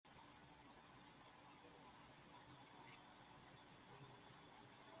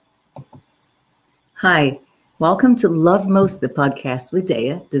Hi, welcome to Love Most, the podcast with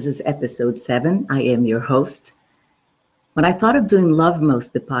Daya. This is episode 7. I am your host. When I thought of doing Love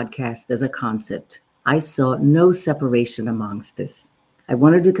Most, the podcast as a concept, I saw no separation amongst this. I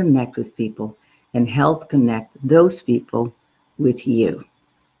wanted to connect with people and help connect those people with you.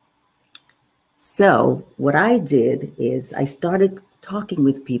 So, what I did is I started talking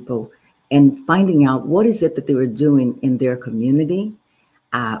with people and finding out what is it that they were doing in their community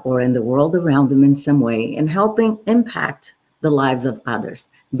or in the world around them in some way and helping impact the lives of others,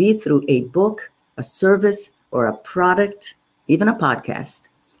 be it through a book, a service, or a product, even a podcast.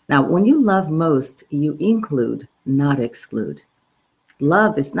 Now, when you love most, you include, not exclude.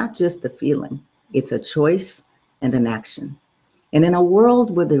 Love is not just a feeling, it's a choice and an action. And in a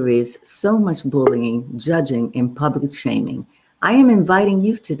world where there is so much bullying, judging, and public shaming, I am inviting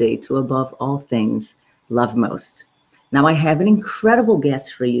you today to, above all things, love most. Now, I have an incredible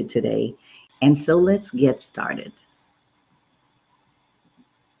guest for you today, and so let's get started.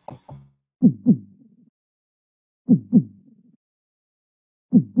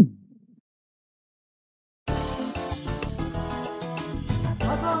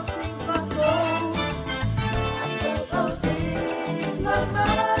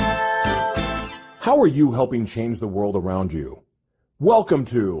 How are you helping change the world around you? Welcome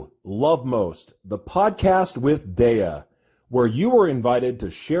to Love Most, the podcast with Daya, where you are invited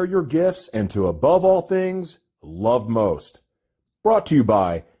to share your gifts and to, above all things, love most. Brought to you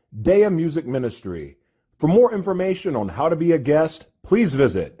by Daya Music Ministry. For more information on how to be a guest, please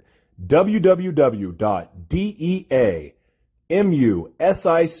visit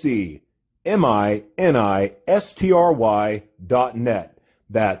www.deamusicministry.net.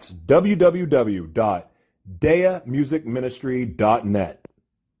 That's www.dayamusicministry.net.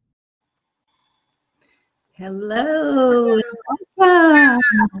 Hello. Welcome.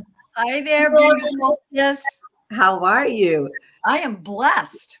 Hi there, beautiful sis. How are you? I am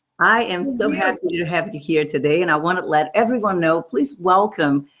blessed. I am so happy to have you here today, and I want to let everyone know, please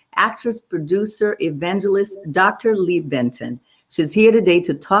welcome actress, producer, evangelist, Dr. Lee Benton. She's here today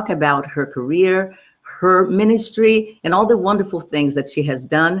to talk about her career, her ministry, and all the wonderful things that she has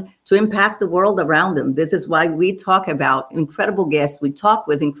done to impact the world around them. This is why we talk about incredible guests. We talk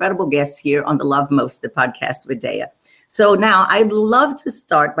with incredible guests here on the Love Most, the podcast with Daya. So now I'd love to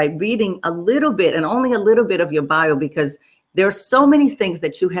start by reading a little bit and only a little bit of your bio, because there are so many things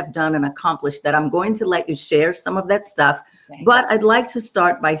that you have done and accomplished that I'm going to let you share some of that stuff. Okay. But I'd like to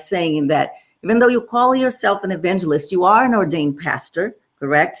start by saying that even though you call yourself an evangelist, you are an ordained pastor,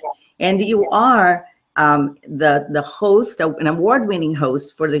 correct? And you are the host, an award-winning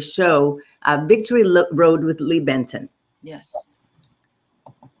host for the show Victory Road with Lee Benton. Yes.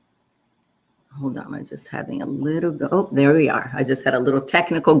 Hold on, I'm just having a little bit. Oh, there we are. I just had a little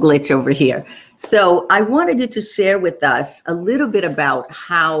technical glitch over here. So I wanted you to share with us a little bit about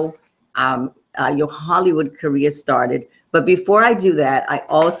how your Hollywood career started. But before I do that, I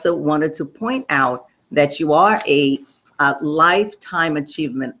also wanted to point out that you are a Lifetime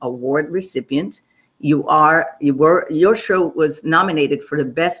Achievement Award recipient. Your show was nominated for the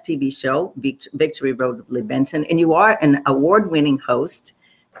best TV show, Victory Road with Lee Benton, and you are an award-winning host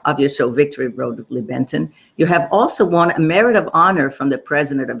of your show, Victory Road with Lee Benton. You have also won a Merit of Honor from the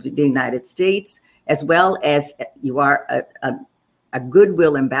President of the United States, as well as you are a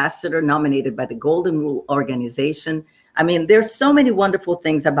Goodwill Ambassador nominated by the Golden Rule Organization. I mean, there's so many wonderful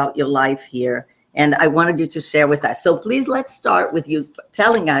things about your life here, and I wanted you to share with us. So please, let's start with you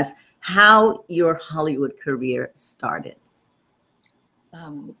telling us how your Hollywood career started.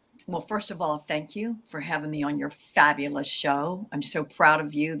 Well, first of all, thank you for having me on your fabulous show. I'm so proud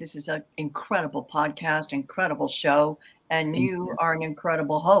of you. This is an incredible podcast, incredible show, and you are an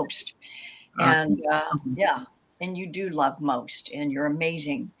incredible host. And and you do love most, and you're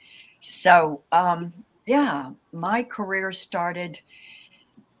amazing. So, my career started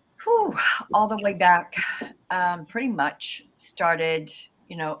all the way back, pretty much started,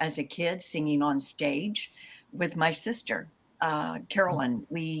 as a kid singing on stage with my sister. Carolyn,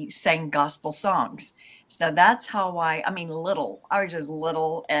 we sang gospel songs. So that's how I was just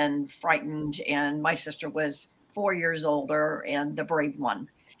little and frightened. And my sister was 4 years older and the brave one,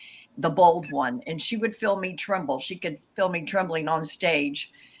 the bold one. And she would feel me tremble. She could feel me trembling on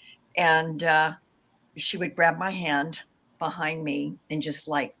stage. And she would grab my hand behind me and just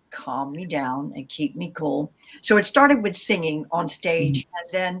like calm me down and keep me cool. So it started with singing on stage. And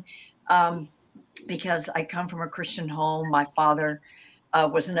then, because I come from a Christian home. My father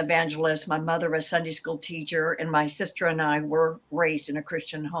was an evangelist, my mother a Sunday school teacher, and my sister and I were raised in a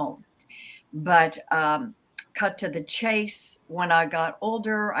Christian home. But cut to the chase, when I got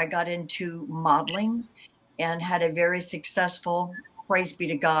older, I got into modeling and had a very successful, praise be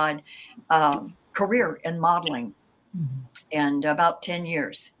to God, career in modeling, and about 10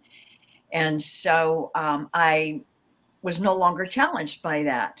 years. And so I was no longer challenged by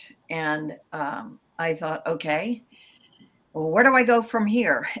that. And I thought, okay, well, where do I go from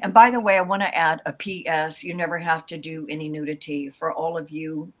here? And by the way, I want to add a PS. You never have to do any nudity. For all of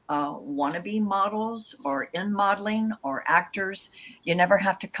you wannabe models or in modeling or actors, you never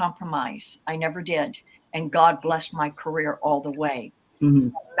have to compromise. I never did. And God blessed my career all the way. Mm-hmm.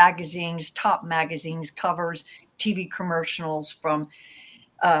 Magazines, top magazines, covers, TV commercials from,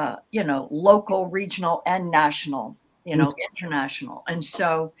 local, regional, and national, international. And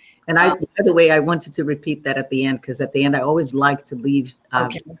so, And by the way, I wanted to repeat that at the end, because at the end, I always like to leave,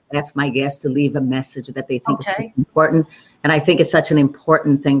 ask my guests to leave a message that they think is important. And I think it's such an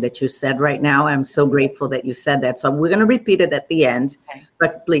important thing that you said right now. I'm so grateful that you said that. So we're going to repeat it at the end,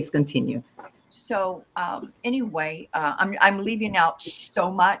 but please continue. So anyway, I'm leaving out so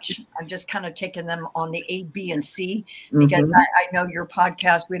much. I'm just kind of taking them on the A, B, and C, because I know your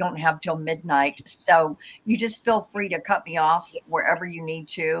podcast, we don't have till midnight. So you just feel free to cut me off wherever you need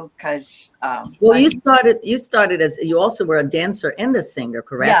to, because you started as, you also were a dancer and a singer,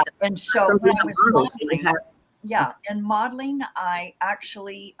 correct? Yeah, and so when I was modeling, in modeling, I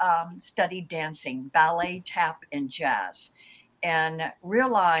actually studied dancing, ballet, tap, and jazz. And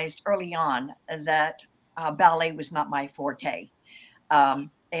realized early on that ballet was not my forte.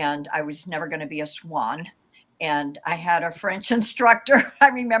 And I was never going to be a swan. And I had a French instructor. I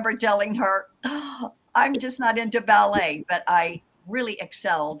remember telling her, I'm just not into ballet, but I really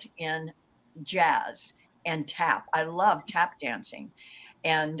excelled in jazz and tap. I love tap dancing.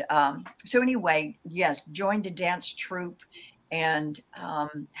 And so anyway, yes, joined a dance troupe and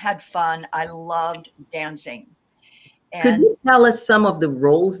had fun. I loved dancing. Could you tell us some of the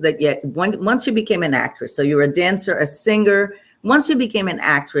roles that once you became an actress? So you were a dancer, a singer. Once you became an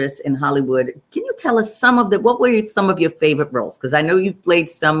actress in Hollywood, can you tell us what were some of your favorite roles? Because I know you've played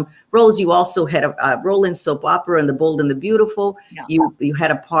some roles. You also had a role in soap opera in The Bold and the Beautiful. Yeah. You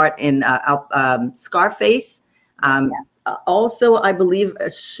had a part in Scarface. Also, I believe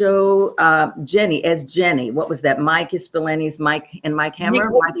a show, Jenny. What was that? Mike Spillane, Mike Hammer?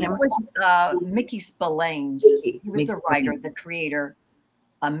 Mike Hammer? Was Mickey Spillane's. He was the writer, the creator.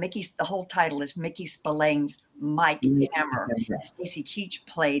 The whole title is Mickey Spillane's Mike Hammer. Stacy Keach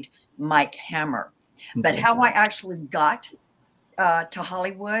played Mike Hammer. But how I actually got to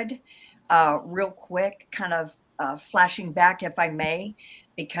Hollywood, real quick, kind of flashing back, if I may,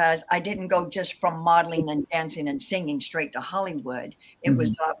 because I didn't go just from modeling and dancing and singing straight to Hollywood. It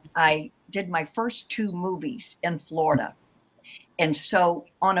was, I did my first 2 movies in Florida. And so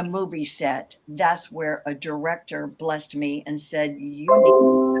on a movie set, that's where a director blessed me and said, you need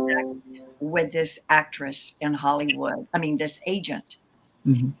to connect with this actress in Hollywood. I mean, this agent.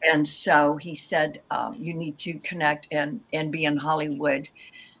 And so he said, you need to connect and be in Hollywood,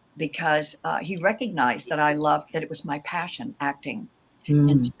 because he recognized that that it was my passion, acting.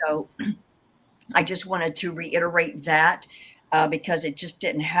 And so I just wanted to reiterate that because it just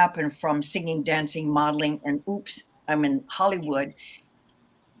didn't happen from singing, dancing, modeling, and oops, I'm in Hollywood.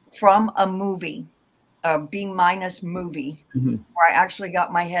 From a movie, a B- movie, where I actually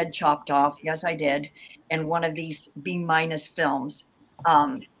got my head chopped off. Yes, I did. In one of these B- films.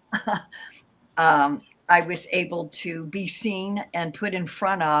 I was able to be seen and put in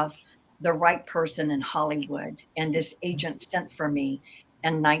front of the right person in Hollywood. And this agent sent for me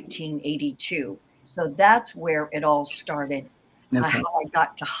in 1982. So that's where it all started, how I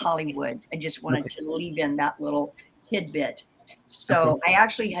got to Hollywood. I just wanted to leave in that little tidbit. So I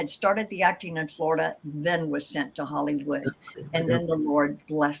actually had started the acting in Florida, then was sent to Hollywood. And then the Lord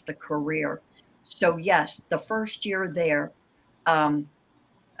blessed the career. So yes, the first year there,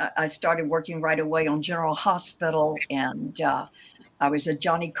 I started working right away on General Hospital, and I was a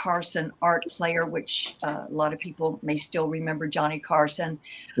Johnny Carson art player, which a lot of people may still remember Johnny Carson,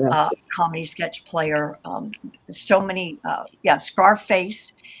 comedy sketch player, so many,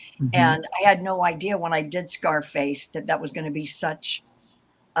 Scarface. And I had no idea when I did Scarface that was going to be such,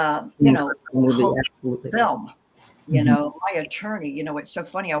 film. My attorney, it's so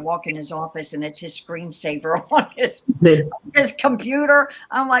funny. I walk in his office and it's his screensaver on his computer.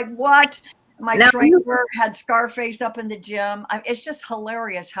 I'm like, what? My trainer had Scarface up in the gym. It's just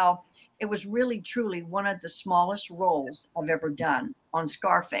hilarious how it was really, truly one of the smallest roles I've ever done on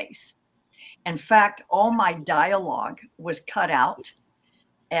Scarface. In fact, all my dialogue was cut out.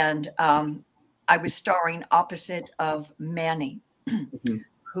 And I was starring opposite of Manny,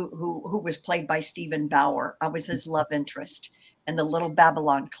 who was played by Stephen Bauer. I was his love interest in the Little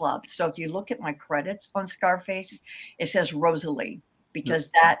Babylon Club. So if you look at my credits on Scarface, it says Rosalie, because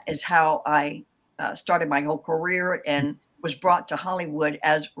that is how I started my whole career and was brought to Hollywood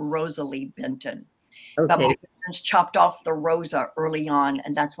as Rosalie Benton. But my Okay. parents chopped off the Rosa early on,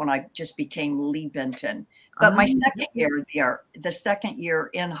 and that's when I just became Lee Benton. But my second year there, the second year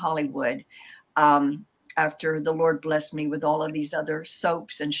in Hollywood, after the Lord blessed me with all of these other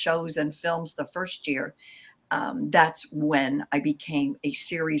soaps and shows and films the first year, that's when I became a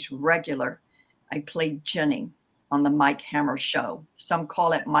series regular. I played Jenny on the Mike Hammer show. Some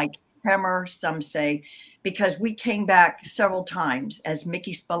call it Mike Hammer, some say, because we came back several times as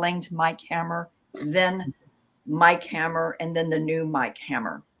Mickey Spillane's Mike Hammer, then Mike Hammer, and then the new Mike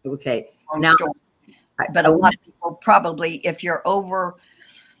Hammer. Okay. Now, but a lot of people probably, if you're over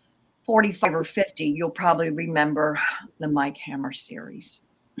 45 or 50, you'll probably remember the Mike Hammer series.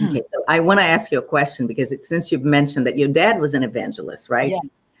 Okay, so I want to ask you a question because since you've mentioned that your dad was an evangelist, right?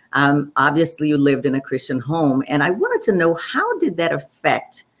 Yeah. Obviously, you lived in a Christian home, and I wanted to know, how did that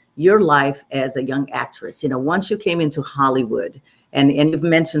affect your life as a young actress? You know, once you came into Hollywood, and you've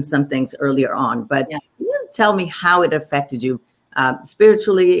mentioned some things earlier on, but Yeah. can you tell me how it affected you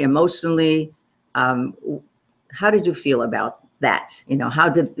spiritually, emotionally? How did you feel about that? You know, how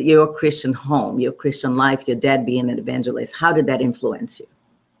did your Christian home, your Christian life, your dad being an evangelist, how did that influence you?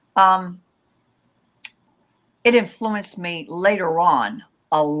 It influenced me later on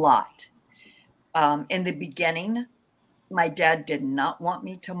a lot. In the beginning, my dad did not want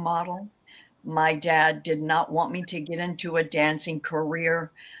me to model. My dad did not want me to get into a dancing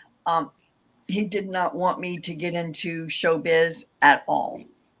career. He did not want me to get into showbiz at all.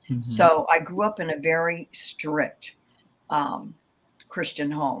 Mm-hmm. So I grew up in a very strict Christian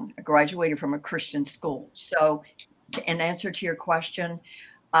home. I graduated from a Christian school. So in answer to your question,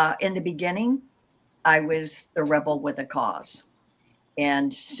 in the beginning, I was the rebel with a cause.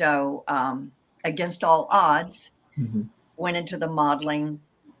 And so against all odds, Mm-hmm. went into the modeling,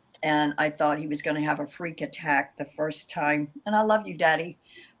 and I thought he was going to have a freak attack the first time. And I love you, Daddy,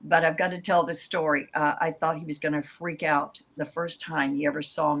 but I've got to tell this story. I thought he was going to freak out the first time he ever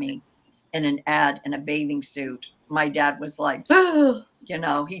saw me in an ad in a bathing suit. My dad was like, you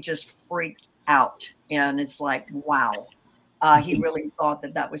know, he just freaked out. And it's like, wow. He really thought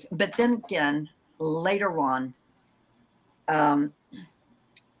that was, but then again, later on,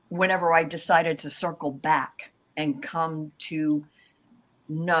 whenever I decided to circle back and come to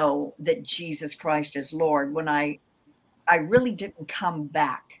know that Jesus Christ is Lord, when I really didn't come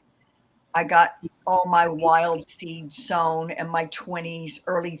back. I got all my wild seeds sown in my 20s,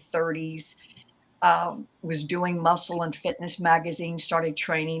 early 30s, was doing muscle and fitness magazines, started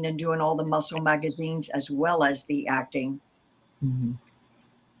training and doing all the muscle magazines as well as the acting. Mm-hmm.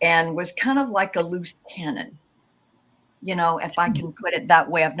 And was kind of like a loose cannon, you know, if I can put it that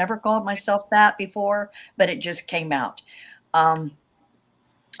way. I've never called myself that before, but it just came out.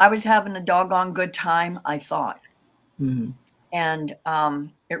 I was having a doggone good time, I thought. Mm-hmm. And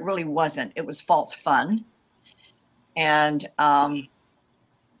it really wasn't. It was false fun. And I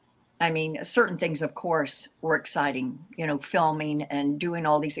mean, certain things, of course, were exciting, you know, filming and doing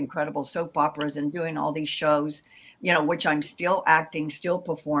all these incredible soap operas and doing all these shows, you know, which I'm still acting, still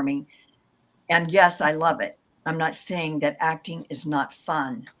performing. And yes, I love it. I'm not saying that acting is not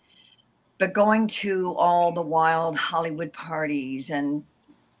fun, but going to all the wild Hollywood parties and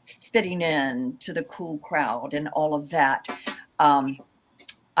fitting in to the cool crowd and all of that,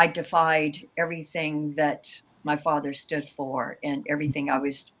 I defied everything that my father stood for and everything I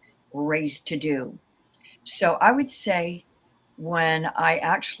was raised to do. So I would say when I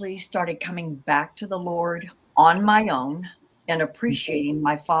actually started coming back to the Lord on my own and appreciating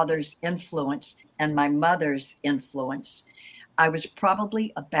my father's influence and my mother's influence, I was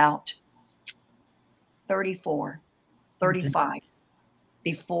probably about 34, 35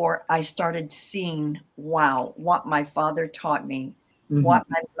 before I started seeing, wow, what my father taught me, what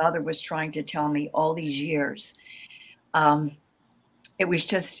my mother was trying to tell me all these years. It was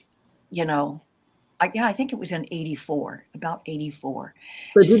just, you know, I think it was in 84, about 84.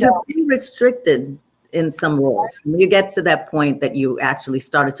 But you be restricted in some roles. When you get to that point that you actually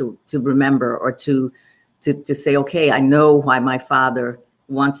started to remember or to say, okay, I know why my father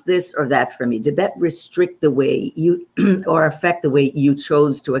wants this or that for me. Did that restrict the way you or affect the way you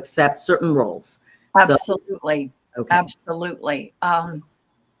chose to accept certain roles? Absolutely. So, okay. Absolutely. Well,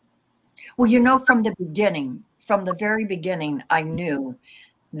 you know, from the very beginning, I knew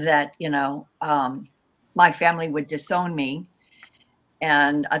that, you know, my family would disown me.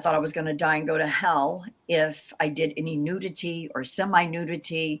 And I thought I was going to die and go to hell if I did any nudity or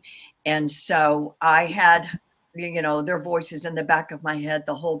semi-nudity. And so I had, their voices in the back of my head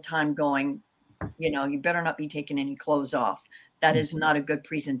the whole time going, you better not be taking any clothes off. That is not a good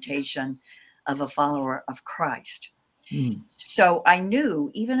presentation of a follower of Christ. Mm. So I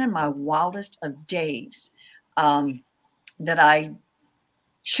knew, even in my wildest of days, that I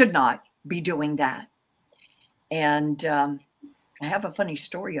should not be doing that. And I have a funny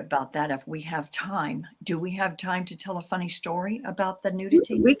story about that if we have time. Do we have time to tell a funny story about the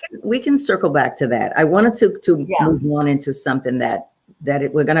nudity? We can circle back to that. I wanted to move on into something that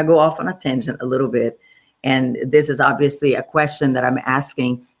we're going to go off on a tangent a little bit. And this is obviously a question that I'm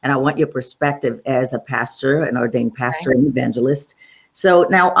asking, and I want your perspective as a pastor, an ordained pastor and evangelist. So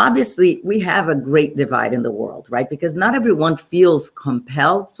now, obviously, we have a great divide in the world, right? Because not everyone feels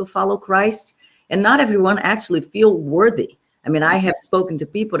compelled to follow Christ, and not everyone actually feel worthy. I mean, I have spoken to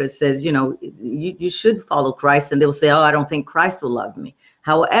people that says, you should follow Christ, and they'll say, oh, I don't think Christ will love me.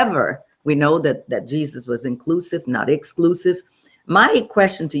 However, we know that Jesus was inclusive, not exclusive. My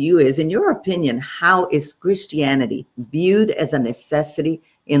question to you is, in your opinion, how is Christianity viewed as a necessity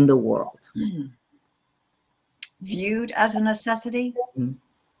in the world? Viewed as a necessity? Mm-hmm.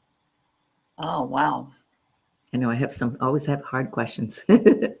 Oh, wow. I know I always have hard questions.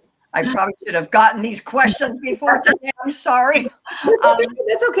 I probably should have gotten these questions before today. I'm sorry.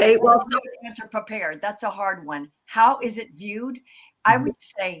 That's okay. Well, answer prepared. That's a hard one. How is it viewed? I would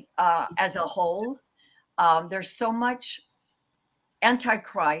say, as a whole, there's so much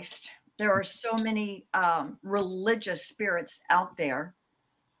antichrist. There are so many religious spirits out there.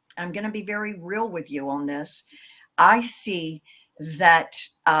 I'm going to be very real with you on this. I see that,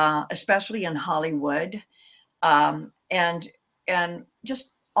 especially in Hollywood, and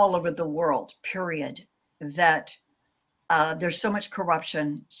just all over the world, period, that there's so much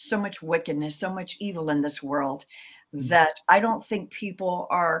corruption, so much wickedness, so much evil in this world that I don't think people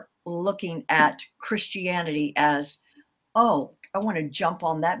are looking at Christianity as, oh, I want to jump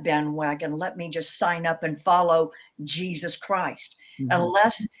on that bandwagon. Let me just sign up and follow Jesus Christ.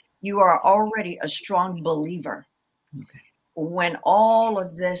 Unless you are already a strong believer. Okay. When all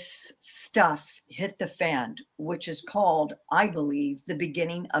of this stuff hit the fan, which is called, I believe, the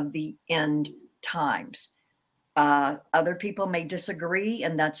beginning of the end times. Other people may disagree,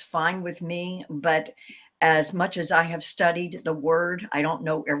 and that's fine with me. But as much as I have studied the word, I don't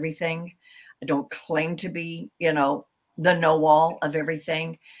know everything. I don't claim to be, the know-all of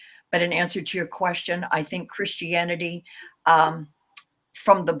everything. But in answer to your question, I think Christianity,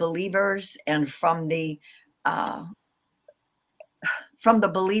 from the believers and from the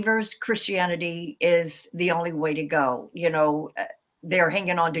believers, Christianity is the only way to go. They're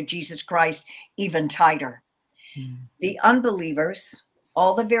hanging on to Jesus Christ even tighter. The unbelievers,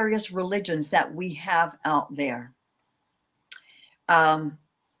 all the various religions that we have out there,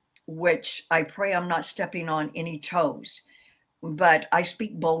 which I pray I'm not stepping on any toes, but I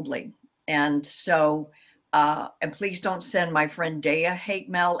speak boldly. And so, and please don't send my friend Dea hate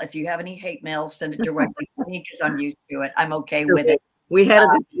mail. If you have any hate mail, send it directly to me because I'm used to it. I'm okay with it. We had a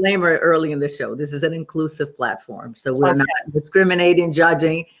disclaimer early in the show. This is an inclusive platform. So we're not discriminating,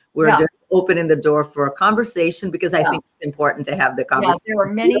 judging. We're just opening the door for a conversation because I think it's important to have the conversation. There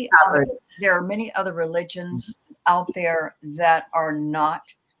are many other religions out there that are not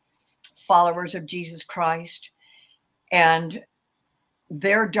followers of Jesus Christ, and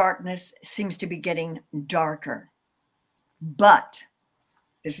their darkness seems to be getting darker. But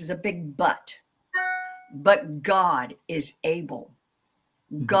this is a big but God is able.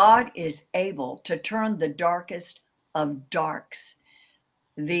 God is able to turn the darkest of darks,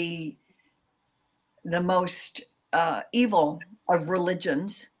 the most evil of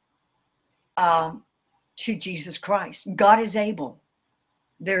religions, to Jesus Christ. God is able.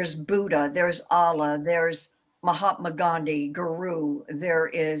 There's Buddha, there's Allah, there's Mahatma Gandhi, Guru.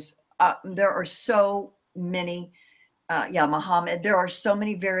 There are so many, Muhammad. There are so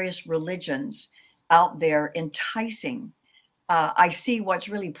many various religions out there enticing. I see what's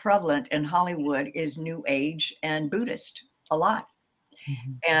really prevalent in Hollywood is New Age and Buddhist a lot.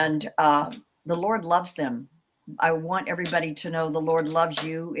 And the Lord loves them. I want everybody to know the Lord loves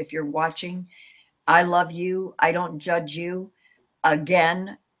you. If you're watching, I love you. I don't judge you.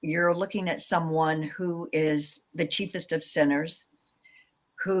 Again, you're looking at someone who is the chiefest of sinners,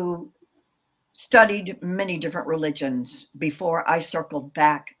 who studied many different religions before I circled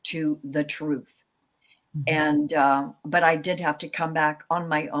back to the truth. And, but I did have to come back on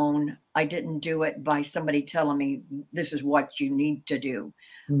my own. I didn't do it by somebody telling me this is what you need to do.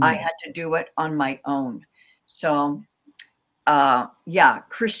 I had to do it on my own. So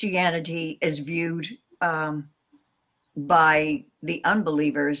Christianity is viewed by the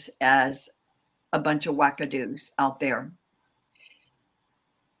unbelievers as a bunch of wackadoos out there.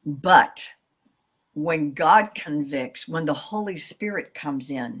 But when God convicts, when the Holy Spirit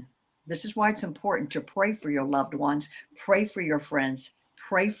comes in, this is why it's important to pray for your loved ones, pray for your friends,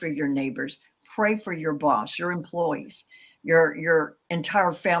 pray for your neighbors, pray for your boss, your employees, your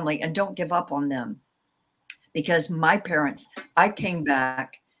entire family, and don't give up on them. Because my parents, I came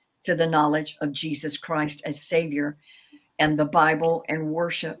back to the knowledge of Jesus Christ as Savior and the Bible and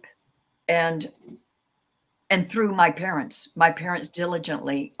worship, and through my parents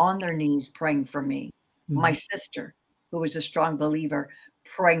diligently on their knees praying for me. Mm-hmm. My sister, who was a strong believer,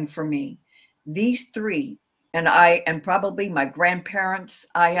 praying for me. These three, and probably my grandparents,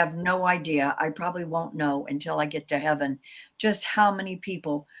 I have no idea. I probably won't know until I get to heaven just how many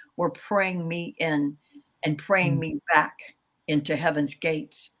people were praying me in and praying me back into heaven's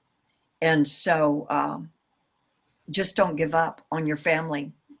gates. And so just don't give up on your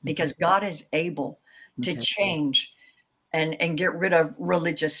family, because God is able to change and get rid of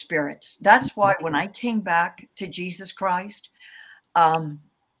religious spirits. That's why when I came back to Jesus Christ, I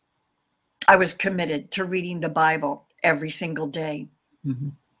was committed to reading the Bible every single day. Mm-hmm.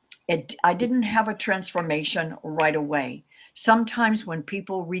 I didn't have a transformation right away. Sometimes when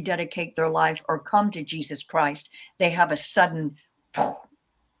people rededicate their life or come to Jesus Christ, they have a sudden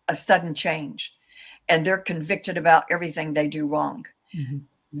change, and they're convicted about everything they do wrong. Mm-hmm.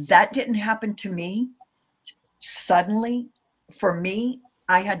 That didn't happen to me suddenly. For me,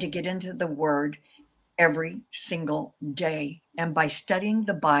 I had to get into the Word every single day. And by studying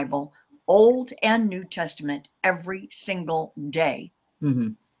the Bible, Old and New Testament, every single day, mm-hmm.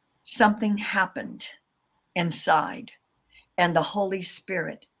 something happened inside, and the Holy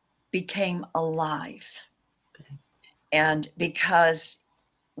Spirit became alive. Okay. And because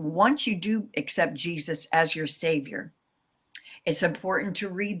once you do accept Jesus as your Savior, it's important to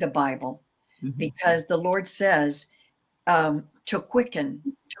read the Bible, mm-hmm. because the Lord says to quicken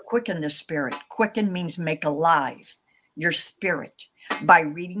the spirit. Quicken means make alive your spirit by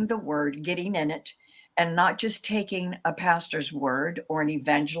reading the Word, getting in it, and not just taking a pastor's word or an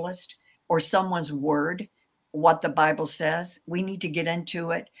evangelist or someone's word, what the Bible says. We need to get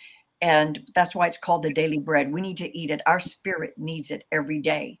into it. And that's why it's called the daily bread. We need to eat it. Our spirit needs it every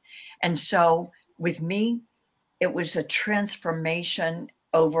day. And so with me, it was a transformation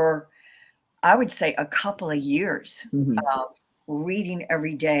over, I would say, a couple of years mm-hmm. of reading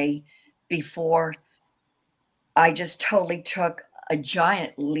every day before I just totally took a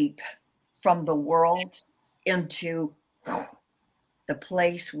giant leap from the world into the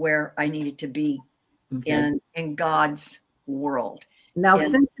place where I needed to be, okay. in God's world. Now,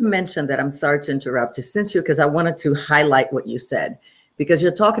 since you mentioned that, I'm sorry to interrupt you, because I wanted to highlight what you said, because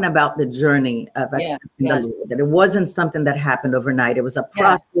you're talking about the journey of accepting the Lord, that it wasn't something that happened overnight. It was a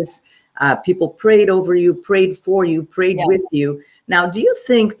process. People prayed over you, prayed for you, prayed with you. Now, do you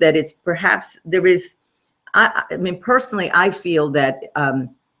think that it's perhaps there is, I mean, personally, I feel that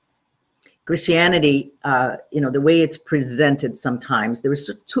Christianity, the way it's presented sometimes, there is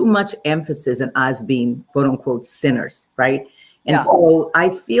too much emphasis on us being, quote unquote, sinners, right? And so I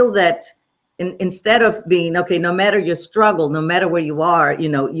feel that instead of being, okay, no matter your struggle, no matter where you are,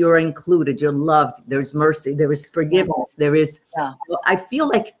 you're included, you're loved, there's mercy, there is forgiveness, there is, I feel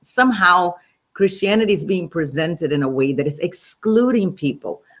like somehow Christianity is being presented in a way that is excluding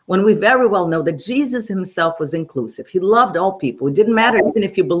people, when we very well know that Jesus himself was inclusive. He loved all people. It didn't matter even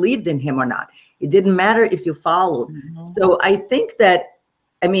if you believed in him or not. It didn't matter if you followed. Mm-hmm. So I think that,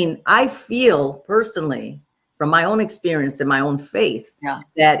 I feel personally, from my own experience and my own faith,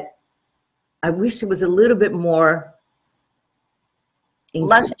 that I wish it was a little bit more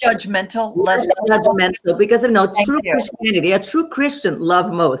less judgmental, because true Christianity, a true Christian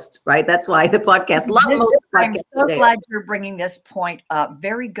love most, right? That's why the podcast love most. I'm so glad you're bringing this point up.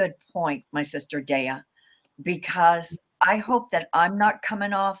 Very good point, my sister Dea, because I hope that I'm not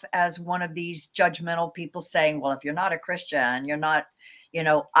coming off as one of these judgmental people saying, well, if you're not a Christian, you're not,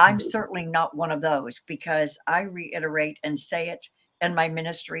 I'm certainly not one of those, because I reiterate and say it in my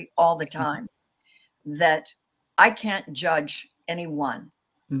ministry all the time, that I can't judge anyone,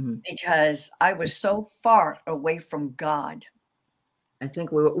 mm-hmm. because I was so far away from God. I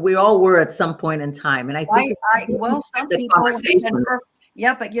think we all were at some point in time, and I think some people,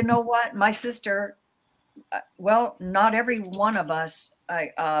 but you know what, my sister, not every one of us,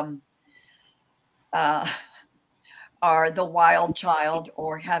 are the wild child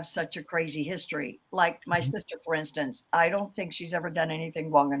or have such a crazy history. Like my sister, for instance, I don't think she's ever done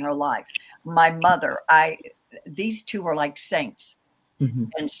anything wrong in her life. My mother, these two are like saints. Mhm.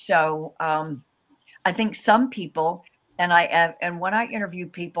 And so I think some people, and when I interview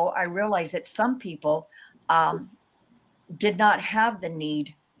people, I realize that some people did not have the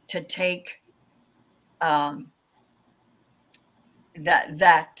need to take that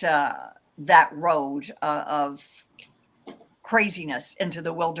road of craziness into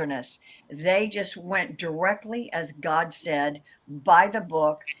the wilderness. They just went directly, as God said, by the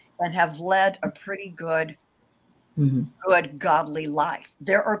book, and have led a pretty good godly life.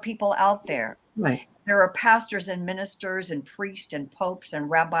 There are people out there. Right. There are pastors and ministers and priests and popes and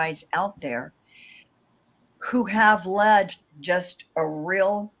rabbis out there who have led just a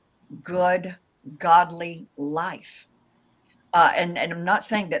real good godly life. And I'm not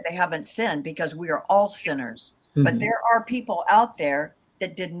saying that they haven't sinned, because we are all sinners. But there are people out there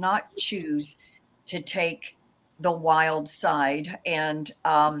that did not choose to take the wild side, and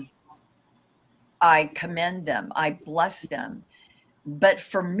I commend them. I bless them. But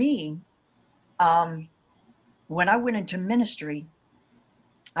for me, when I went into ministry,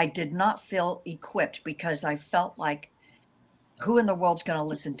 I did not feel equipped, because I felt like, who in the world's going to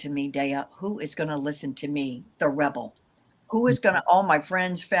listen to me, Dea? Who is going to listen to me, the rebel? Who is going to, all my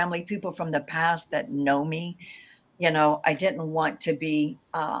friends, family, people from the past that know me? I didn't want to be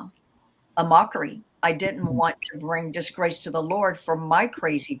a mockery. I didn't want to bring disgrace to the Lord for my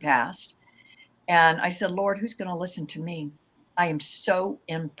crazy past. And I said, Lord, who's going to listen to me? I am so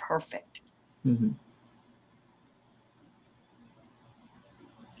imperfect. Mm-hmm.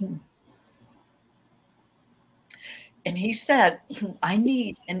 And he said, I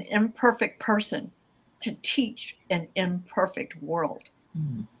need an imperfect person to teach an imperfect world.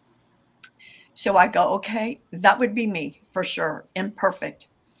 Mm-hmm. So I go, okay, that would be me for sure, imperfect.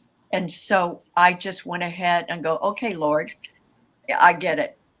 And so I just went ahead and go, okay, Lord, I get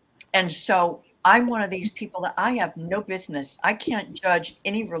it. And so I'm one of these people that I have no business. I can't judge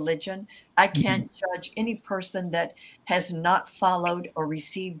any religion. I can't judge any person that has not followed or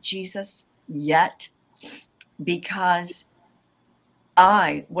received Jesus yet, because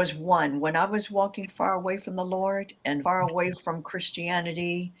I was one when I was walking far away from the Lord and far away from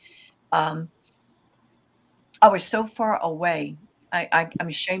Christianity. I was so far away. I'm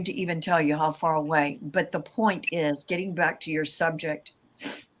ashamed to even tell you how far away. But the point is, getting back to your subject,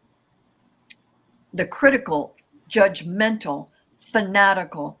 the critical, judgmental,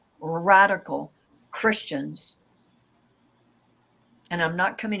 fanatical, radical Christians, and I'm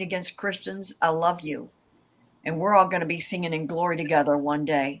not coming against Christians, I love you, and we're all going to be singing in glory together one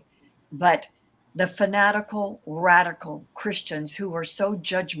day. But the fanatical, radical Christians who are so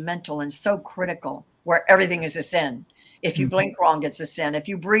judgmental and so critical, where everything is a sin. If you blink wrong, it's a sin. If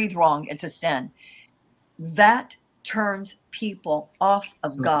you breathe wrong, it's a sin. That turns people off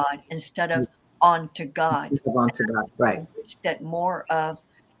of God instead of onto God. Onto God, right. I wish that more of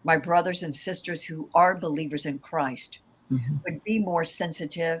my brothers and sisters who are believers in Christ would be more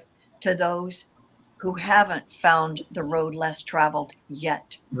sensitive to those who haven't found the road less traveled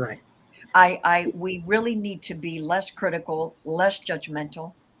yet. Right. We really need to be less critical, less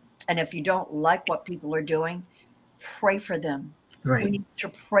judgmental. And if you don't like what people are doing, pray for them. Right. We need to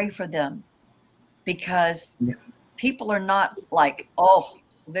pray for them, because people are not like, oh,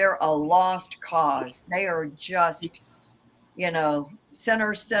 they're a lost cause. They are just,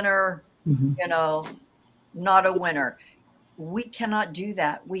 sinner, not a winner. We cannot do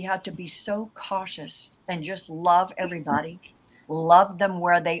that. We have to be so cautious and just love everybody, love them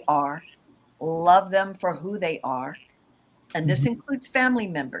where they are, love them for who they are. And this includes family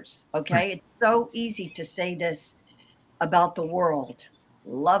members, okay? It's so easy to say this about the world,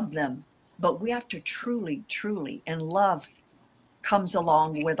 love them, but we have to truly, truly, and love comes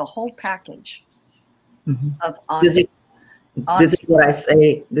along with a whole package of honesty. This is what I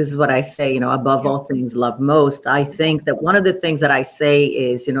say. This is what I say, above all things, love most. I think that one of the things that I say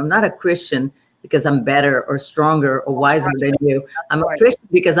is, I'm not a Christian because I'm better or stronger or wiser than you. I'm a Christian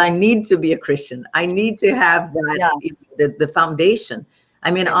because I need to be a Christian. I need to have that, the foundation. I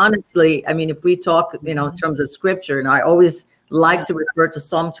mean, honestly, if we talk, in terms of scripture, and I always like to refer to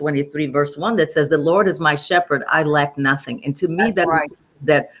Psalm 23, verse 1, that says, the Lord is my shepherd, I lack nothing. And to me,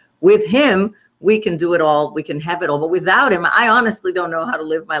 that with him, we can do it all. We can have it all. But without him, I honestly don't know how to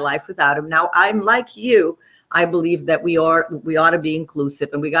live my life without him. Now, I'm like you. I believe that we ought to be inclusive,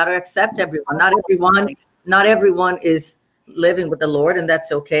 and we got to accept everyone. Not everyone is living with the Lord, and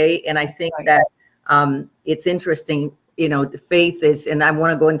that's okay. And I think that it's interesting faith is, and I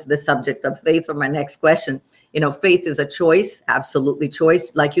want to go into the subject of faith for my next question. Faith is a choice, absolutely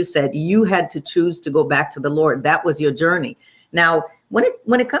choice. Like you said, you had to choose to go back to the Lord. That was your journey. Now, when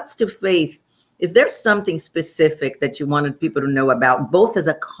it comes to faith, is there something specific that you wanted people to know about, both as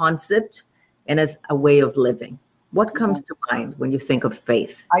a concept and as a way of living? What comes to mind when you think of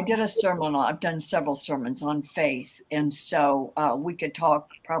faith? I did a sermon. I've done several sermons on faith. And so we could talk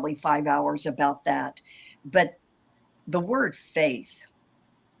probably 5 hours about that. But the word faith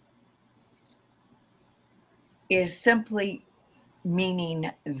is simply meaning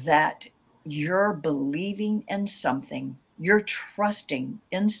that you're believing in something, you're trusting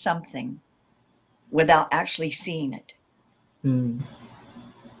in something without actually seeing it. Mm.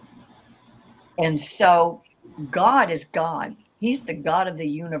 And so God is God. He's the God of the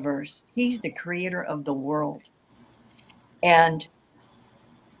universe. He's the creator of the world. And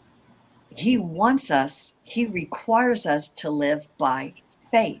he wants us, he requires us to live by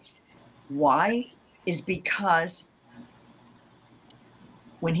faith. Why? Is because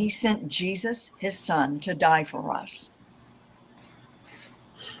when he sent Jesus, his son, to die for us,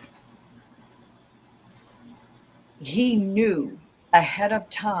 he knew ahead of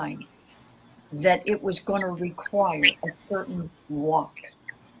time that it was going to require a certain walk,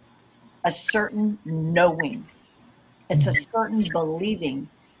 a certain knowing. It's a certain believing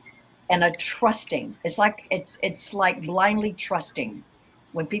and a trusting. It's like blindly trusting.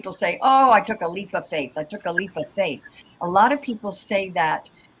 When people say, "Oh, I took a leap of faith. I took a leap of faith." A lot of people say that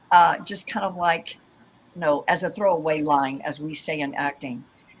just kind of like, as a throwaway line, as we say in acting.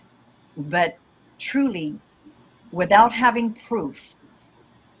 But truly, without having proof,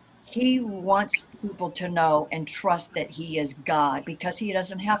 he wants people to know and trust that he is God, because he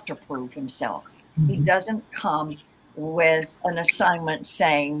doesn't have to prove himself. Mm-hmm. He doesn't come with an assignment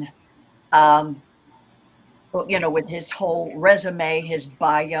saying, with his whole resume, his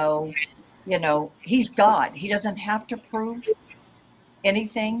bio, he's God. He doesn't have to prove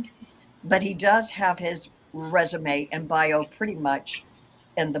anything, but he does have his resume and bio pretty much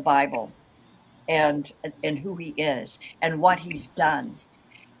in the Bible, and who he is and what he's done.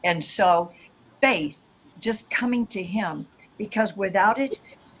 And so faith, just coming to him, because without it,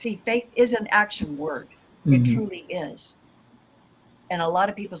 see, faith is an action word. Mm-hmm. It truly is. And a lot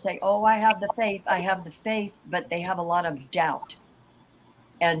of people say, "Oh, I have the faith," but they have a lot of doubt,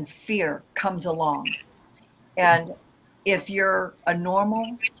 and fear comes along. And if you're a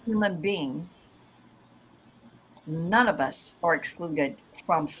normal human being, none of us are excluded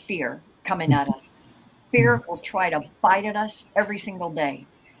from fear coming at us. Fear will try to bite at us every single day.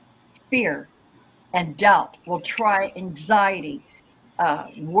 Fear and doubt will try, anxiety,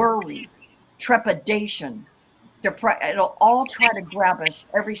 worry, trepidation, it'll all try to grab us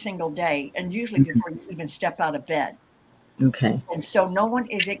every single day, and usually before you even step out of bed. Okay. And so no one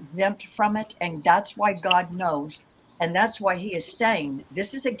is exempt from it, and that's why God knows, and that's why he is saying,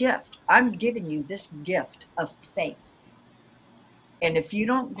 this is a gift. I'm giving you this gift of faith. And if you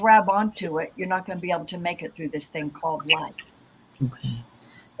don't grab onto it, you're not going to be able to make it through this thing called life. Okay.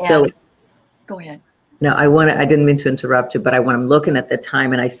 And So go ahead. No, I didn't mean to interrupt you, but I'm looking at the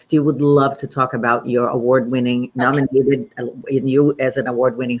time, and I still would love to talk about your award-winning, nominated you as an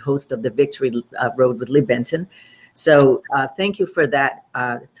award-winning host of the Victory Road with Lee Benton. So thank you for that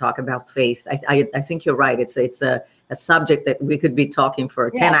talk about faith. I think you're right. It's a subject that we could be talking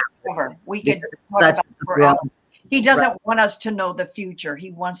for 10 hours. We could talk about it forever. He doesn't want us to know the future. He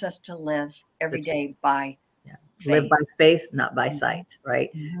wants us to live every day by faith. Live by faith, not by sight, right?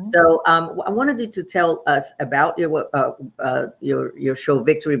 Mm-hmm. So I wanted you to tell us about your show,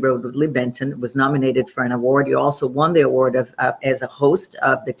 Victory Road with Lee Benton. It was nominated for an award. You also won the award of as a host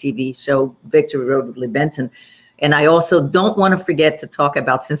of the TV show, Victory Road with Lee Benton. And I also don't want to forget to talk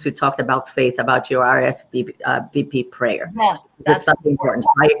about, since we talked about faith, about your RSVP prayer. Yes, that's something important. So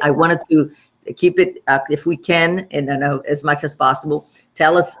I wanted to keep it, if we can, and I know as much as possible.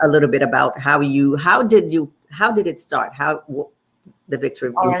 Tell us a little bit about how did it start? The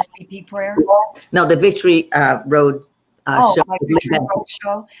Victory RSVP prayer? No, the Victory Road show. Victory Road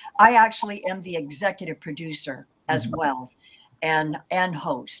show. I actually am the executive producer as well, and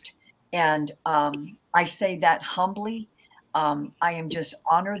host. And I say that humbly. I am just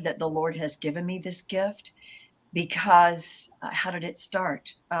honored that the Lord has given me this gift, because how did it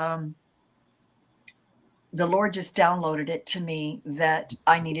start? The Lord just downloaded it to me that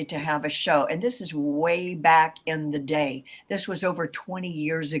I needed to have a show. And this is way back in the day. This was over 20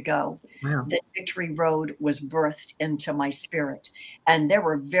 years ago. Wow. That Victory Road was birthed into my spirit. And there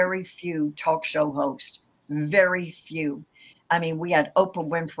were very few talk show hosts, very few. I mean, we had Oprah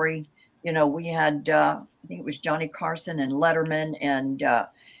Winfrey, We had, I think it was Johnny Carson and Letterman and,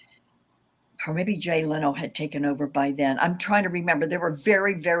 or maybe Jay Leno had taken over by then. I'm trying to remember. There were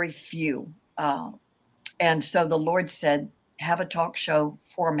very, very few. And so the Lord said, have a talk show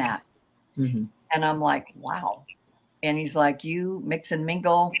format. Mm-hmm. And I'm like, wow. And he's like, you mix and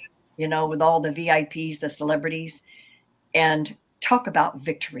mingle, with all the VIPs, the celebrities, and talk about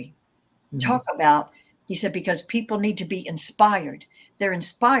victory. Mm-hmm. Talk about, he said, because people need to be inspired. They're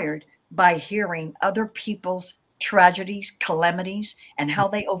inspired by hearing other people's tragedies, calamities, and how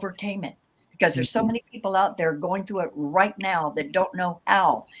they overcame it. Because there's so many people out there going through it right now that don't know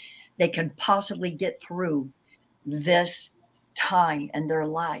how they can possibly get through this time in their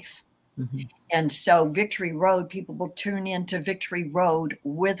life. Mm-hmm. And so Victory Road, people will tune into Victory Road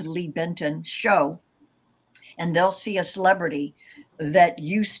with Lee Benton show, and they'll see a celebrity that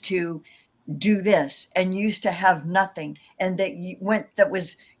used to do this and used to have nothing, and that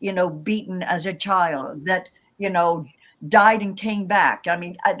was, beaten as a child, that, died and came back. I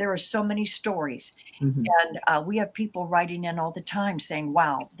mean, there are so many stories. Mm-hmm. And we have people writing in all the time saying,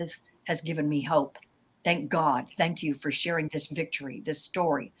 wow, this has given me hope. Thank God. Thank you for sharing this victory, this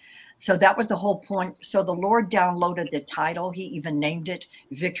story. So that was the whole point. So the Lord downloaded the title. He even named it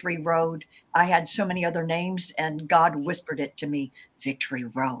Victory Road. I had so many other names, and God whispered it to me, Victory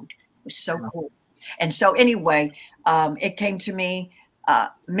Road. It was so cool. And so anyway, it came to me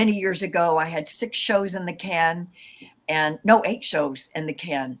many years ago. I had 6 shows in the can, and no, 8 shows in the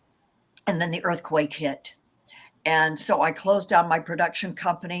can. And then the earthquake hit. And so I closed down my production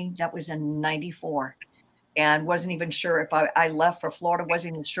company. That was in 94. And wasn't even sure if I left for Florida,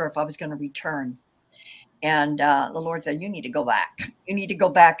 wasn't even sure if I was going to return. And the Lord said, you need to go back. You need to go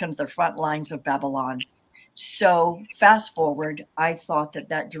back into the front lines of Babylon. So fast forward, I thought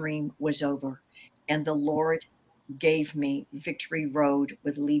that dream was over. And the Lord gave me Victory Road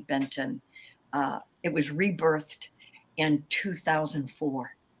with Lee Benton. It was rebirthed in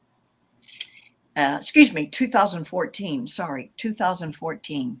 2004. 2014. Sorry,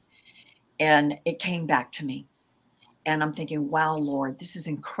 2014. And it came back to me. And I'm thinking, wow, Lord, this is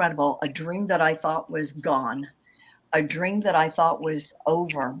incredible. A dream that I thought was gone, a dream that I thought was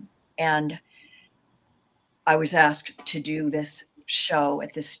over. And I was asked to do this show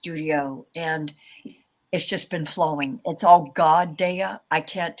at the studio, and it's just been flowing. It's all God, Dea. I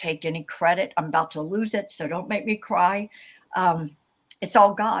can't take any credit. I'm about to lose it, so don't make me cry. It's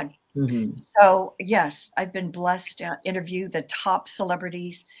all God. Mm-hmm. So, yes, I've been blessed to interview the top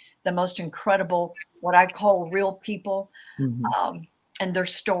celebrities, the most incredible, what I call real people, and their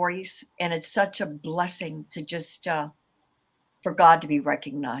stories. And it's such a blessing to just for God to be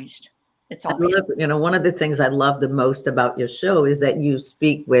recognized. It's all. One of the things I love the most about your show is that you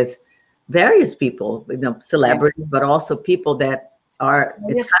speak with various people, celebrities, but also people that are,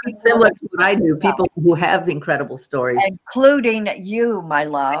 it's kind of similar to what I do, people who have incredible stories. Including you, my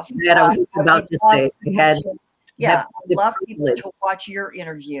love. That I was about to say. I love people to watch your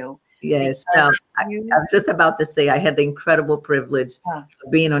interview. Yes, no, I was just about to say I had the incredible privilege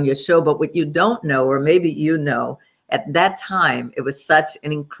of being on your show, but what you don't know, or maybe at that time, it was such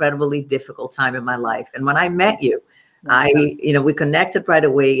an incredibly difficult time in my life. And when I met you, we connected right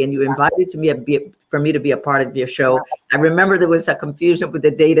away, and you invited for me to be a part of your show. I remember there was a confusion with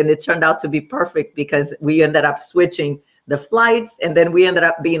the date, and it turned out to be perfect because we ended up switching the flights, and then we ended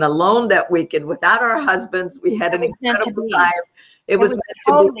up being alone that weekend without our husbands. We had an incredible time. It was meant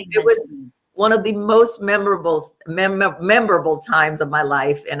to be. It was one of the most memorable times of my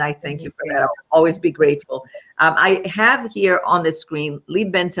life, and I thank you for that. I'll always be grateful. I have here on the screen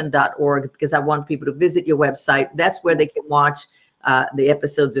leebenton.org because I want people to visit your website. That's where they can watch the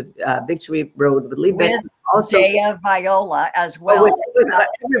episodes of Victory Road with Lee Benton. Also, Dea Viola as well. With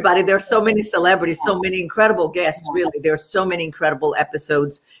everybody, there are so many celebrities, so many incredible guests. Really, there are so many incredible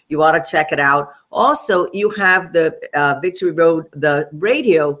episodes. You ought to check it out. Also, you have the Victory Road, the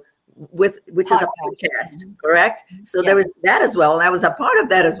radio, which is a podcast, correct? So there was that as well, and I was a part of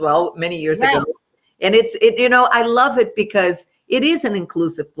that as well many years ago. And I love it because it is an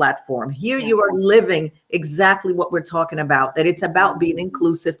inclusive platform. Here you are living exactly what we're talking about, that it's about being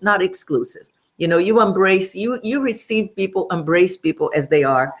inclusive, not exclusive. You embrace, you receive people, embrace people as they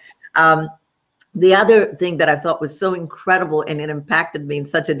are. The other thing that I thought was so incredible and it impacted me in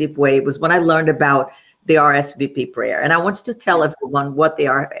such a deep way was when I learned about the RSVP prayer. And I want you to tell everyone what the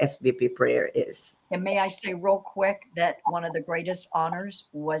RSVP prayer is. And may I say real quick that one of the greatest honors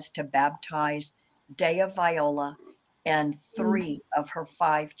was to baptize Dea Viola and 3 of her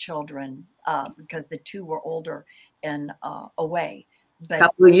 5 children, because the 2 were older and away. A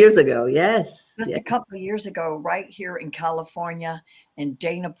couple of years ago, yes. Just a couple of years ago, right here in California, in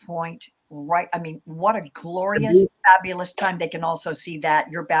Dana Point, right? I mean, what a glorious, fabulous time. They can also see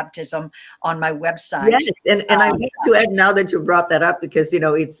that, your baptism, on my website. Yes, and I want to add now that you brought that up, because,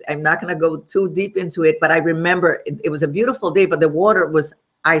 I'm not going to go too deep into it, but I remember it was a beautiful day, but the water was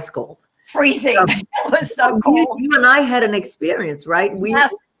ice cold. Freezing. It was so cold. You and I had an experience, right?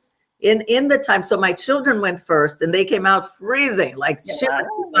 Yes. In the time, so my children went first and they came out freezing, like shivering.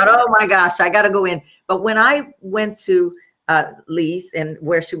 Thought, oh my gosh, I got to go in. But when I went to Lee's and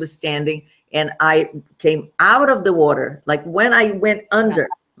where she was standing, and I came out of the water, like when I went under,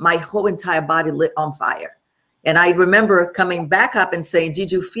 my whole entire body lit on fire. And I remember coming back up and saying,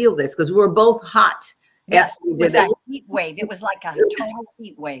 did you feel this? Because we were both hot. Yes, it was a heat wave. It was like a total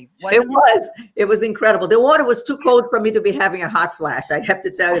heat wave. It was incredible. The water was too cold for me to be having a hot flash. I have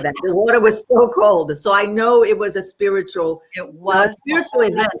to tell you that. The water was so cold. So I know it was a spiritual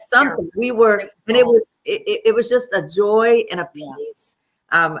event, something. We were, and it was just a joy and a peace.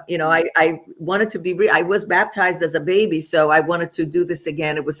 I wanted to be, I was baptized as a baby, so I wanted to do this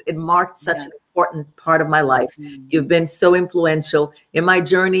again. It marked such an important part of my life. You've been so influential in my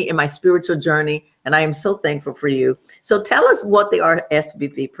journey, in my spiritual journey, and I am so thankful for you. So tell us what the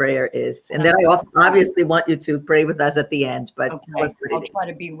RSVP prayer is. And then I obviously want you to pray with us at the end, but tell us what it is. I'll try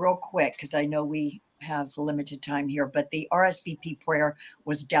to be real quick because I know we have limited time here, but the RSVP prayer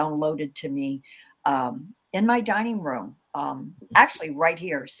was downloaded to me in my dining room. Actually right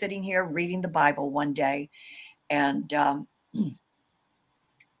here, sitting here reading the Bible one day, and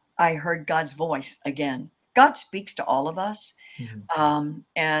I heard God's voice again. God speaks to all of us,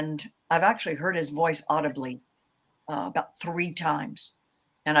 and I've actually heard his voice audibly about 3 times,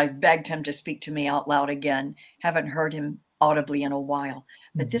 and I've begged him to speak to me out loud again. Haven't heard him audibly in a while,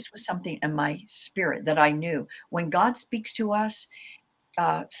 but this was something in my spirit that I knew. When God speaks to us,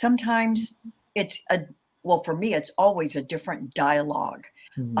 sometimes it's for me, it's always a different dialogue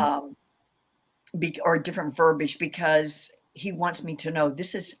or different verbiage, because he wants me to know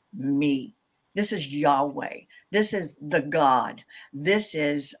this is me. This is Yahweh. This is the God. This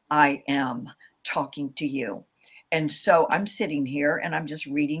is I am talking to you. And so I'm sitting here and I'm just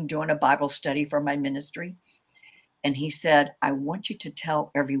reading, doing a Bible study for my ministry. And he said, I want you to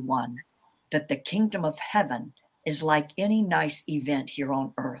tell everyone that the kingdom of heaven is like any nice event here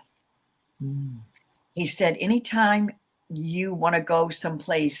on earth. He said, anytime you want to go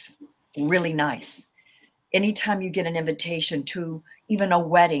someplace really nice, anytime you get an invitation to even a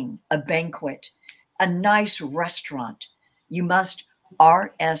wedding, a banquet, a nice restaurant, you must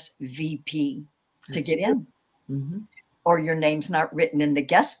RSVP to get in. Or your name's not written in the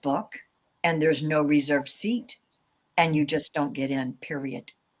guest book and there's no reserved seat and you just don't get in,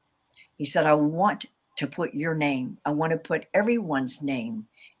 period. He said, I want to put your name, I want to put everyone's name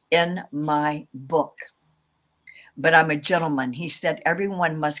in my book. But I'm a gentleman. He said,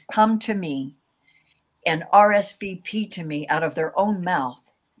 everyone must come to me and RSVP to me out of their own mouth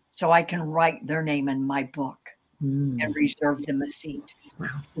so I can write their name in my book and reserve them a seat. Wow.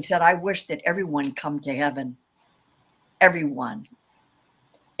 He said, I wish that everyone come to heaven. Everyone.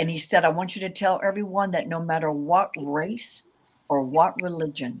 And he said, I want you to tell everyone that no matter what race or what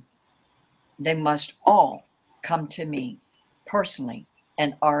religion, they must all come to me personally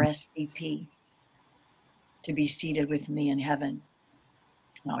and RSVP to be seated with me in heaven.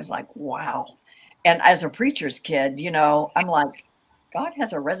 And I was like, wow. And as a preacher's kid, I'm like, God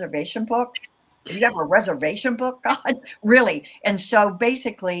has a reservation book? You have a reservation book, God? Really? And so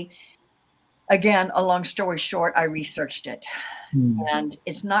basically, again, a long story short, I researched it. And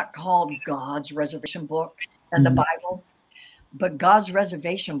it's not called God's reservation book in the Bible, but God's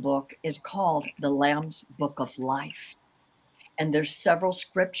reservation book is called the Lamb's Book of Life. And there's several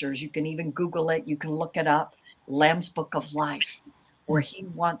scriptures. You can even Google it. You can look it up. Lamb's Book of Life, where he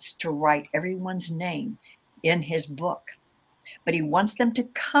wants to write everyone's name in his book. But he wants them to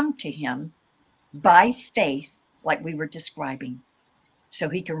come to him by faith, like we were describing, so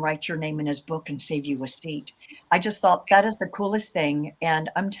he can write your name in his book and save you a seat. I just thought that is the coolest thing. And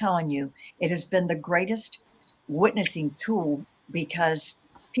I'm telling you, it has been the greatest witnessing tool, because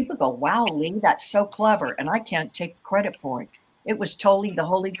people go, wow, Lee, that's so clever. And I can't take credit for it. It was totally the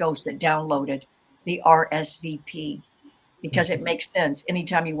Holy Ghost that downloaded the RSVP, because it makes sense.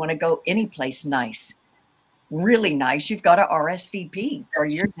 Anytime you want to go any place nice, really nice, you've got to RSVP or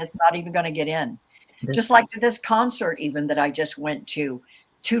you're just not even going to get in. Just like to this concert even that I just went to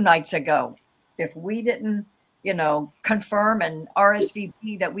 2 nights ago. If we didn't, confirm and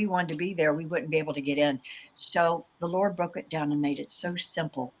RSVP that we wanted to be there, we wouldn't be able to get in. So the Lord broke it down and made it so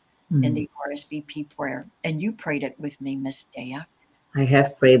simple in the RSVP prayer. And you prayed it with me, Miss Dea. I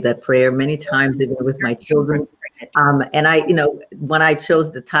have prayed that prayer many times, even with my children. And I, when I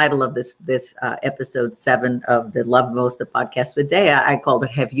chose the title of this episode 7 of the Love Most, the podcast with Dea, I called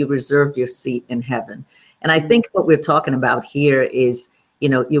it "Have You Reserved Your Seat in Heaven?" And I think what we're talking about here is,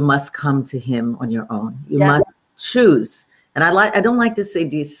 you must come to Him on your own. You must choose. And I don't like to say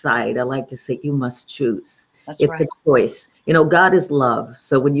decide. I like to say you must choose. That's It's right. a choice. God is love.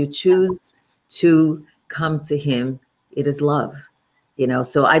 So when you choose to come to Him, it is love.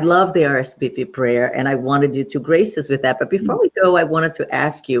 So I love the RSVP prayer, and I wanted you to grace us with that. But before we go, I wanted to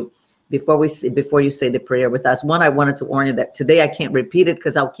ask you, before you say the prayer with us, one, I wanted to warn you that today I can't repeat it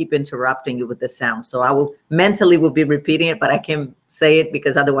because I'll keep interrupting you with the sound. So I will be repeating it, but I can't say it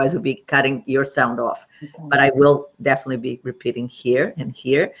because otherwise we'll be cutting your sound off. Okay. But I will definitely be repeating here and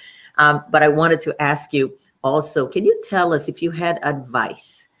here. But I wanted to ask you also, can you tell us if you had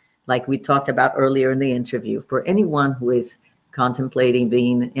advice, like we talked about earlier in the interview, for anyone who is contemplating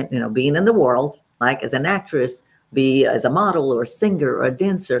being in the world, like as an actress, be as a model or a singer or a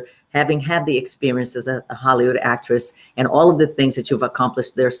dancer, having had the experience as a Hollywood actress and all of the things that you've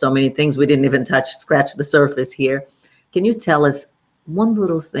accomplished. There's so many things we didn't even scratch the surface here. Can you tell us one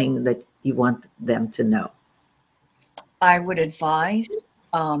little thing that you want them to know? I would advise,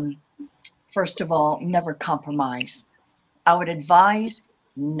 first of all, never compromise. I would advise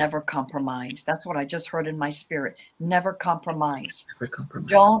never compromise. That's what I just heard in my spirit. Never compromise. Never compromise.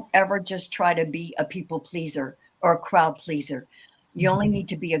 Don't ever just try to be a people pleaser or a crowd pleaser. You only need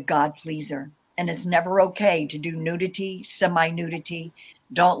to be a God pleaser. And it's never okay to do nudity, semi-nudity.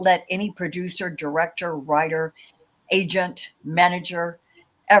 Don't let any producer, director, writer, agent, manager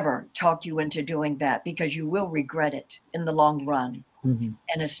ever talk you into doing that, because you will regret it in the long run. Mm-hmm.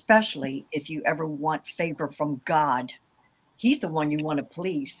 And especially if you ever want favor from God. He's the one you want to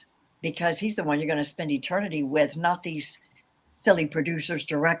please, because He's the one you're going to spend eternity with, not these silly producers,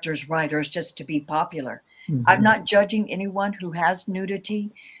 directors, writers, just to be popular. Mm-hmm. I'm not judging anyone who has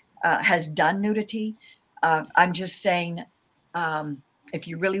nudity, has done nudity. I'm just saying, if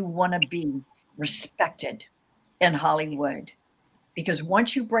you really want to be respected in Hollywood, because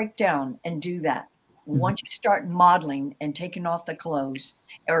once you break down and do that, once you start modeling and taking off the clothes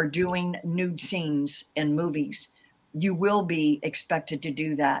or doing nude scenes in movies, you will be expected to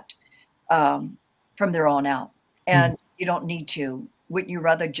do that from there on out. And you don't need to. Wouldn't you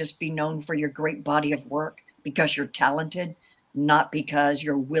rather just be known for your great body of work because you're talented, not because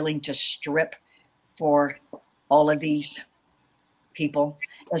you're willing to strip for all of these people?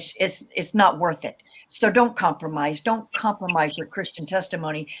 It's not worth it. So don't compromise. Don't compromise your Christian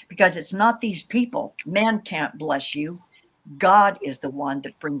testimony, because it's not these people. Man can't bless you. God is the one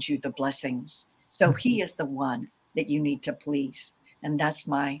that brings you the blessings. So He is the one that you need to please. And that's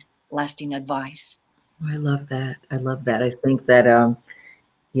my lasting advice. I love that. I love that. I think that,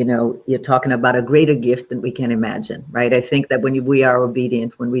 you're talking about a greater gift than we can imagine, right? I think that when we are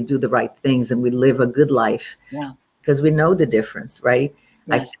obedient, when we do the right things and we live a good life, because we know the difference, right?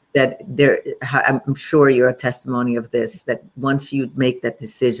 Yes. I think that I'm sure you're a testimony of this, that once you make that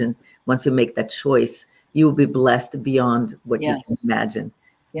decision, once you make that choice, you will be blessed beyond what you can imagine.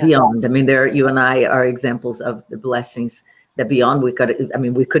 Yes. Beyond. I mean, you and I are examples of the blessings that beyond we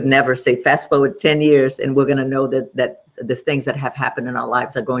could never say fast forward 10 years and we're going to know that the things that have happened in our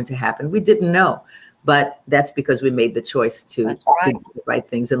lives are going to happen. We didn't know, but that's because we made the choice to do the right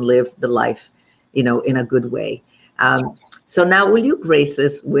things and live the life, in a good way. So now will you grace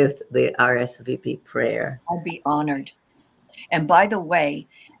us with the RSVP prayer? I'd be honored. And by the way,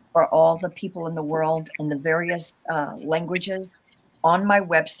 for all the people in the world in the various languages, on my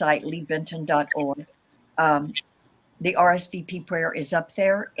website, leebenton.org, the RSVP prayer is up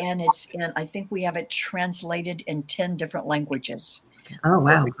there, and I think we have it translated in 10 different languages. Oh,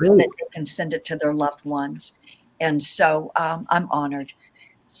 wow. Great. That they can send it to their loved ones. And so I'm honored.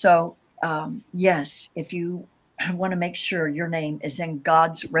 So yes, if you want to make sure your name is in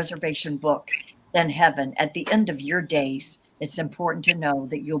God's reservation book in heaven, at the end of your days, it's important to know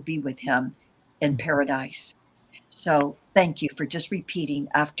that you'll be with Him in paradise. So thank you for just repeating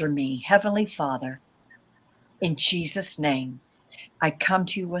after me. Heavenly Father, in Jesus' name, I come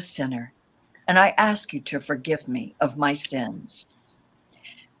to you a sinner, and I ask you to forgive me of my sins.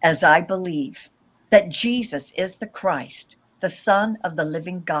 As I believe that Jesus is the Christ, the Son of the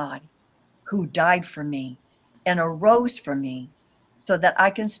living God, who died for me and arose for me so that I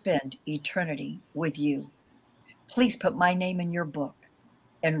can spend eternity with you. Please put my name in your book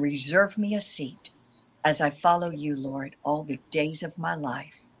and reserve me a seat as I follow you, Lord, all the days of my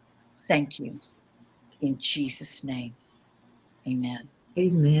life. Thank you. In Jesus' name, amen.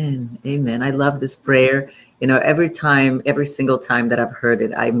 Amen. Amen. I love this prayer. You know, every single time that I've heard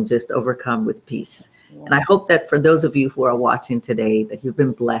it, I'm just overcome with peace. And I hope that for those of you who are watching today, that you've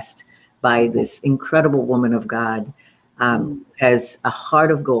been blessed by this incredible woman of God, has a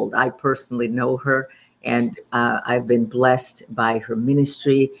heart of gold. I personally know her, and I've been blessed by her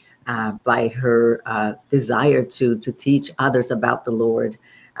ministry, by her desire to teach others about the Lord.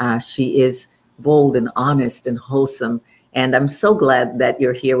 She is bold and honest and wholesome. And I'm so glad that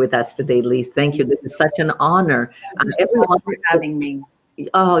you're here with us today, Lee. Thank you. This is such an honor. Thank you for having me.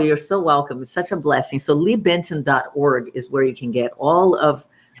 Oh, you're so welcome. It's such a blessing. So leebenton.org is where you can get all of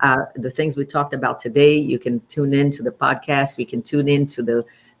the things we talked about today. You can tune in to the podcast. You can tune in to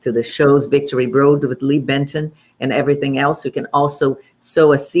the shows, Victory Road with Lee Benton and everything else. You can also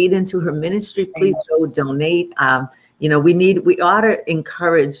sow a seed into her ministry. Please go donate. We ought to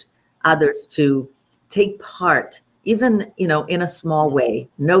encourage others to take part, even, in a small way.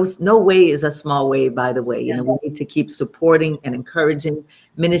 No way is a small way, by the way. We need to keep supporting and encouraging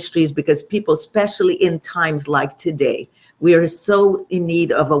ministries, because people, especially in times like today, we are so in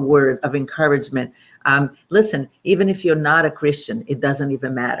need of a word of encouragement. Listen, even if you're not a Christian, it doesn't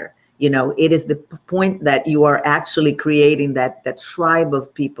even matter. It is the point that you are actually creating that tribe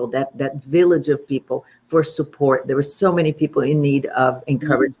of people, that village of people for support. There are so many people in need of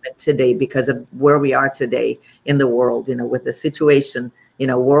encouragement today because of where we are today in the world, with the situation,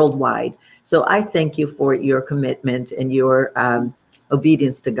 worldwide. So I thank you for your commitment and your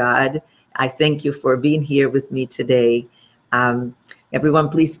obedience to God. I thank you for being here with me today. Everyone,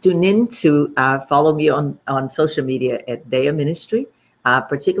 please tune in to follow me on social media at Dea Ministry.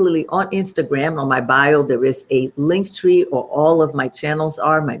 Particularly on Instagram. On my bio, there is a link tree, or all of my channels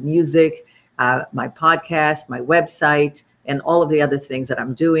are my music, my podcast, my website, and all of the other things that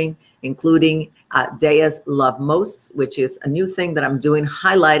I'm doing, including Dea's Love Most, which is a new thing that I'm doing,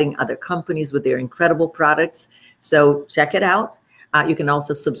 highlighting other companies with their incredible products. So check it out. You can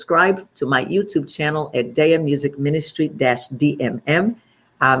also subscribe to my YouTube channel at Dea Music Ministry -DMM.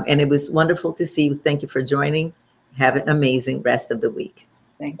 And it was wonderful to see you. Thank you for joining. Have an amazing rest of the week.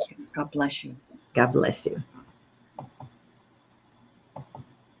 Thank you. God bless you. God bless you.